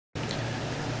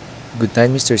Good night,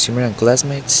 Mr. Zimmer and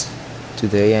classmates.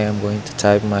 Today I am going to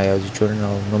type my audio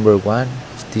journal number 1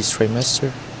 of this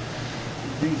trimester,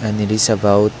 and it is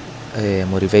about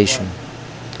motivation.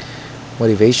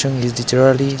 Motivation is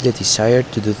literally the desire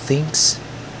to do things,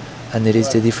 and it is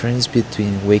the difference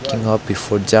between waking up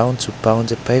before dawn to pound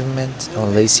the pavement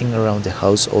and lazing around the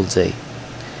house all day.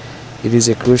 It is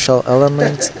a crucial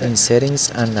element in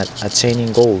settings and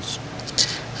attaining goals,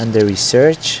 and the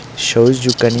research shows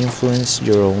you can influence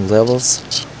your own levels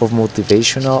of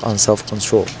motivational and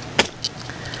self-control.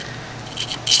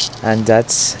 And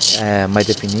that's my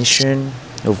definition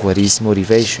of what is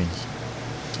motivation.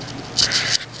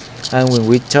 And when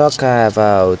we talk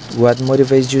about what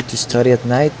motivates you to study at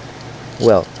night,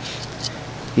 well,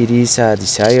 it is a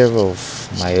desire of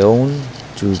my own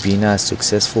to be a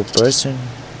successful person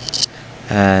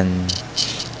and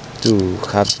to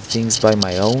have things by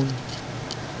my own,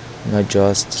 not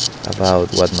just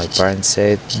about what my parents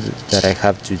said that I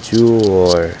have to do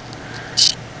or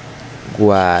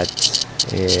what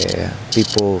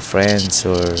people, friends,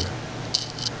 or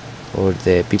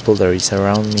the people that is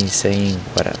around me saying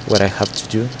what I have to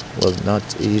do. Well, not.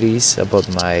 It is about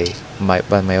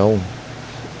my own.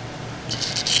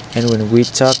 And when we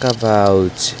talk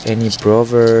about any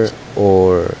proverb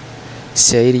or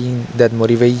saying that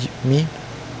motivate me,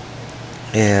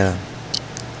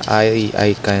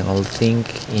 I can only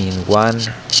think in one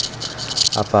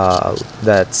about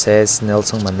that says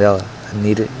Nelson Mandela,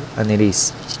 and it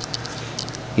is.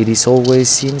 It is always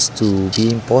seems to be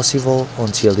impossible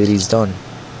until it is done.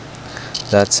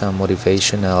 That's a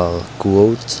motivational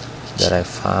quote that I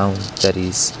found that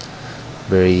is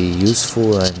very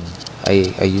useful, and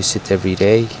I use it every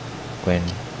day when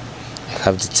I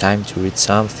have the time to read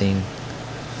something.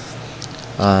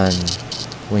 And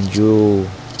when you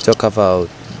talk about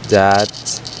that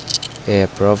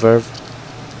proverb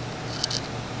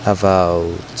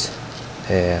about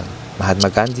Mahatma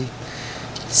Gandhi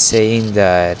saying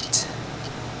that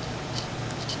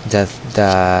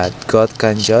God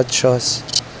can judge us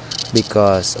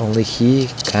because only He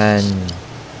can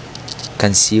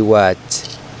see what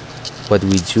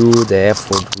we do, the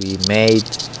effort we made,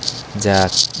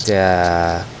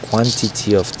 the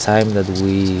quantity of time that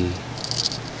we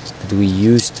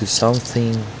use to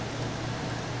something,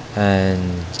 and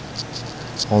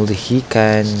only He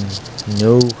can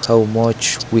know how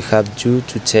much we have to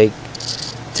take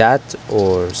that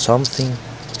or something,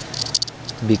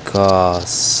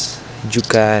 because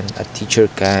a teacher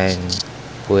can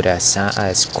put a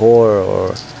score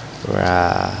or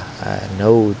a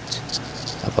note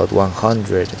about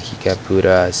 100, and he can put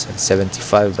us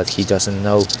 75, but he doesn't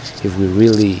know if we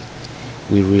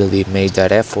really made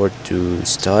that effort to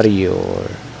study, or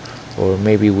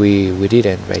maybe we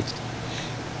didn't, right?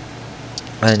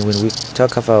 And when we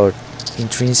talk about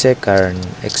intrinsic and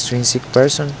extrinsic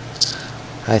person,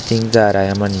 I think that I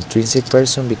am an intrinsic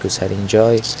person because I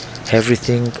enjoy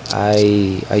everything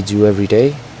I do every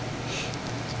day,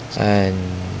 and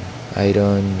I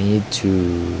don't need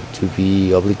to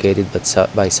be obligated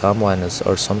by someone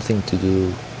or something to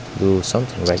do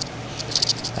something, right?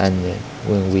 And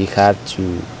when we have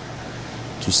to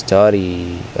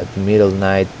study at middle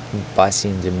night,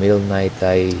 passing the middle night,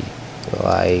 I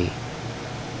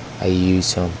use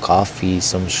some coffee,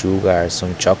 some sugar,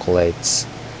 some chocolates,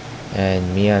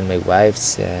 and me and my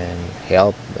wives and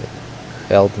help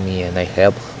me, and I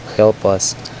help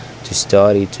us to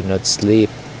study, to not sleep.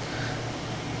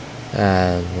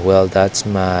 And well, that's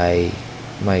my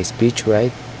speech,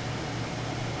 right?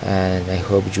 And I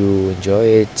hope you enjoy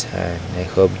it, and I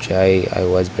hope I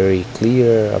was very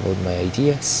clear about my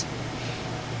ideas,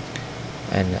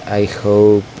 and I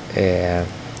hope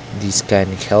this can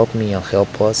help me and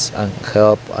help us and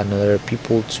help another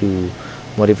people to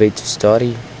motivate to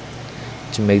study,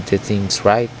 to make the things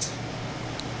right,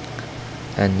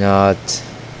 and not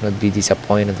be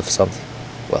disappointed of something.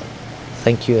 Well,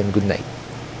 thank you and good night.